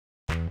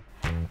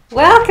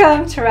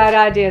Welcome to Wright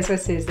Ideas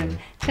with Susan.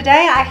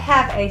 Today I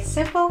have a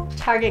simple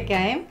target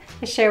game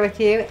to share with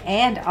you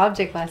and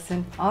object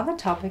lesson on the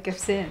topic of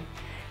sin.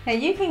 Now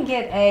you can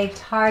get a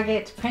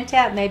target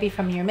printout maybe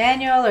from your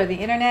manual or the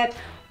internet,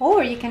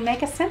 or you can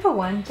make a simple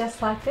one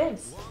just like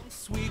this.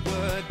 Once we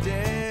were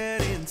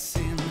dead in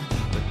sin,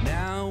 but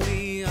now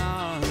we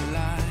are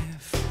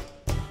alive.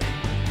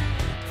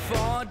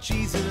 For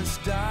Jesus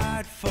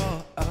died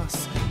for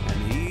us,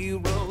 and He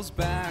rose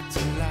back to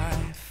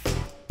life.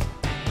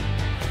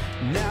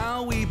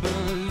 Now we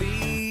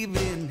believe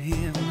in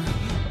Him,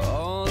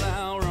 all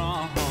our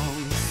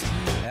wrongs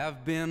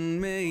have been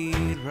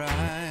made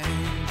right.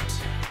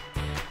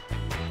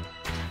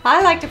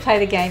 I like to play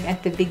the game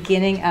at the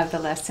beginning of the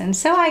lesson,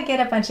 so I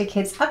get a bunch of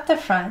kids up the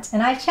front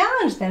and I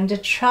challenge them to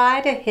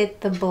try to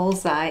hit the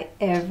bullseye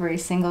every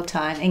single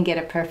time and get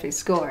a perfect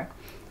score.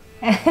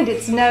 And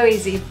it's no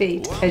easy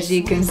feat, as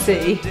you can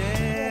see.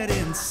 Dead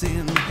in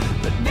sin,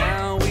 but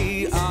now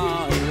we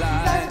are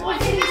alive.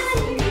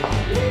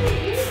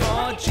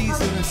 For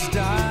Jesus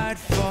died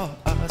for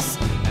us,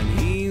 and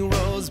He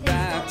rose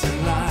back to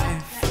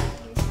life.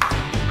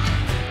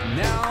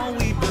 Now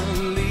we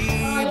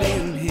believe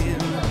in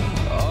Him,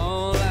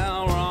 all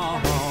our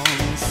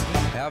wrongs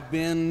have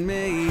been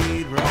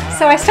made right.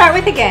 So I start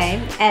with the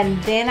game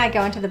and then I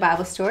go into the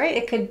Bible story.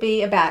 It could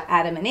be about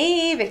Adam and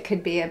Eve, it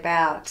could be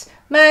about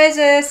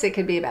Moses, it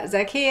could be about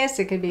Zaccheaus,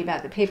 it could be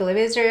about the people of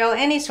Israel,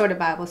 any sort of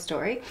Bible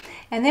story.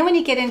 And then when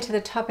you get into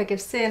the topic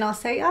of sin, I'll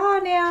say, oh,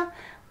 now,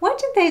 what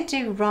did they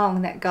do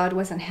wrong that God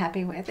wasn't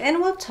happy with?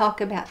 And we'll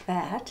talk about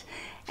that.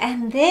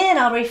 And then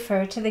I'll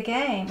refer to the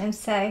game and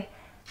say,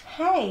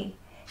 hey,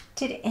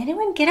 did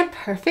anyone get a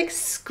perfect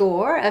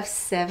score of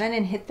 7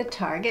 and hit the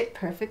target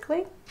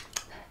perfectly?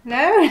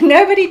 No,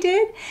 nobody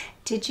did?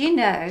 Did you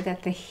know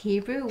that the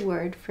Hebrew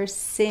word for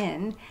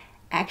sin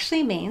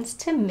actually means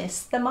to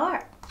miss the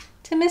mark,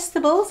 to miss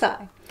the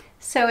bullseye?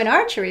 So in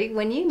archery,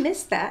 when you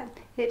miss that,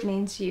 it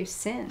means you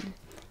sinned.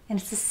 And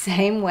it's the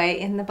same way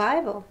in the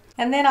Bible.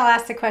 And then I'll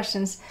ask the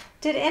questions,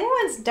 did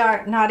anyone's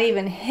dart not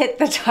even hit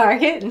the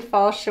target and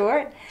fall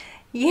short?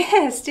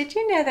 Yes, did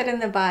you know that in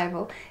the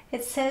Bible,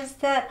 it says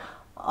that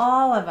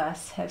all of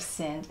us have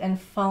sinned and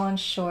fallen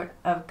short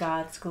of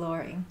God's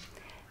glory.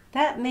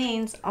 That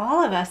means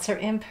all of us are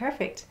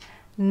imperfect.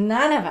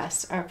 None of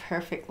us are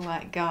perfect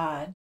like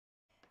God.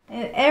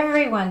 And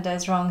everyone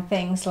does wrong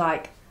things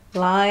like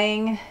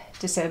lying,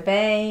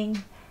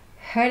 disobeying,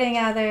 hurting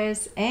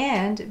others,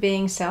 and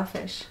being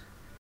selfish.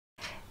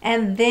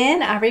 And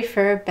then I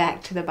refer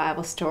back to the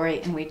Bible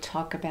story and we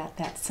talk about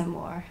that some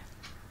more.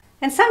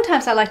 And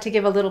sometimes I like to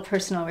give a little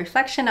personal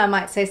reflection. I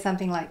might say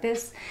something like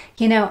this.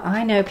 You know,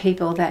 I know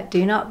people that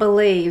do not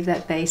believe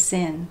that they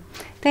sin.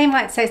 They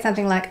might say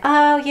something like,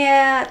 oh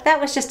yeah,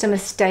 that was just a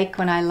mistake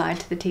when I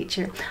lied to the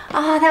teacher.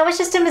 Oh, that was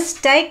just a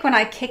mistake when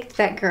I kicked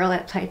that girl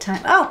at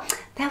playtime. Oh,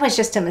 that was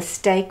just a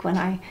mistake when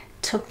I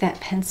took that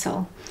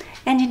pencil.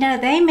 And you know,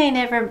 they may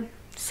never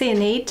see a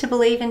need to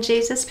believe in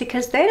Jesus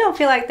because they don't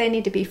feel like they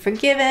need to be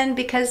forgiven,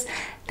 because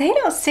they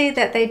don't see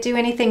that they do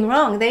anything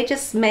wrong. They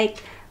just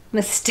make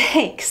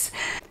mistakes.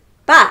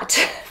 But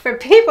for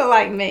people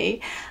like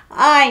me,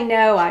 I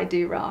know I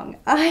do wrong.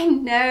 I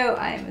know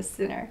I am a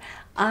sinner.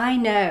 I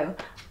know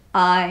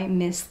I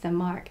miss the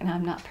mark and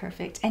I'm not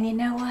perfect. And you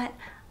know what?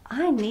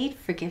 I need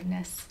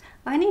forgiveness.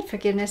 I need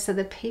forgiveness of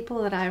the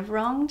people that I've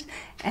wronged,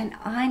 and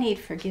I need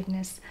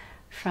forgiveness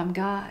from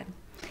God.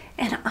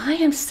 And I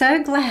am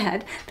so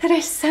glad that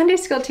a Sunday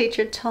school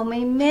teacher told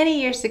me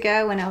many years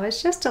ago when I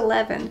was just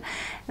 11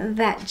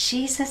 that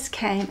Jesus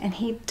came and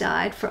He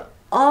died for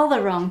all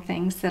the wrong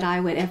things that I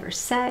would ever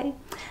say,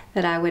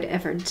 that I would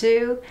ever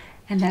do,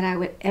 and that I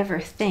would ever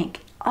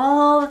think.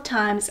 All the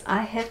times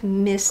I have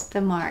missed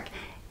the mark,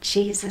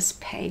 Jesus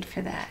paid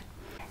for that.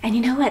 And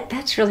you know what?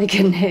 That's really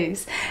good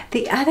news.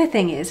 The other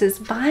thing is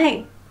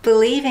by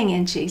believing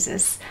in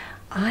Jesus,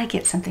 I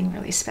get something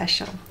really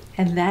special.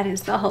 And that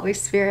is the Holy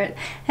Spirit.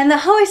 And the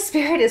Holy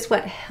Spirit is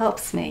what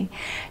helps me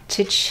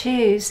to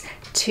choose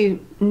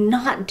to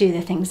not do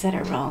the things that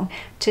are wrong,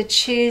 to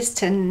choose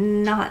to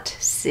not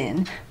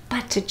sin,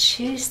 but to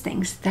choose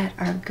things that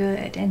are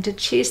good and to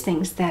choose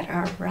things that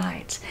are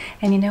right.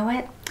 And you know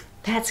what?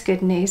 That's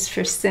good news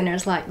for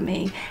sinners like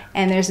me.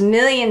 And there's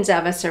millions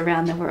of us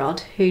around the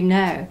world who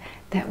know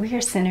that we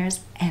are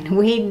sinners and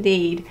we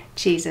need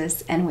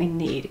Jesus and we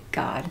need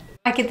God.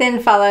 I could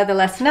then follow the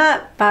lesson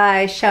up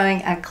by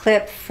showing a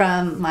clip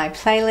from my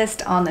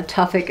playlist on the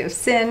topic of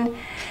sin.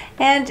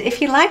 And if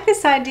you like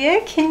this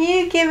idea, can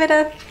you give it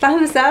a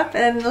thumbs up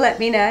and let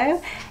me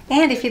know?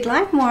 And if you'd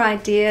like more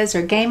ideas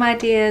or game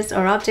ideas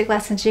or object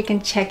lessons, you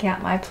can check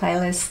out my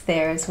playlist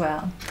there as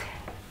well.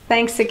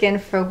 Thanks again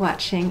for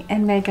watching,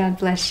 and may God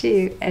bless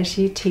you as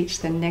you teach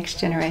the next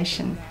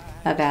generation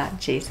about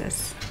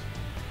Jesus.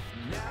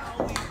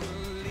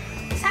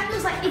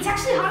 Zaccheaus like, it's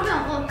actually harder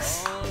than it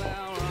looks.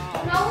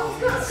 No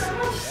one's got so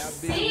much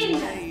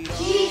sin.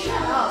 Gee,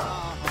 shut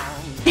up.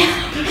 You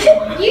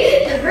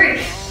hit the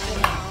roof.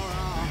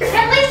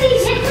 At least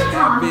he's hit the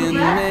top, right? Been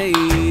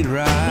made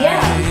right.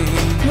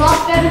 Yeah.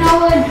 Lost better than I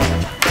would.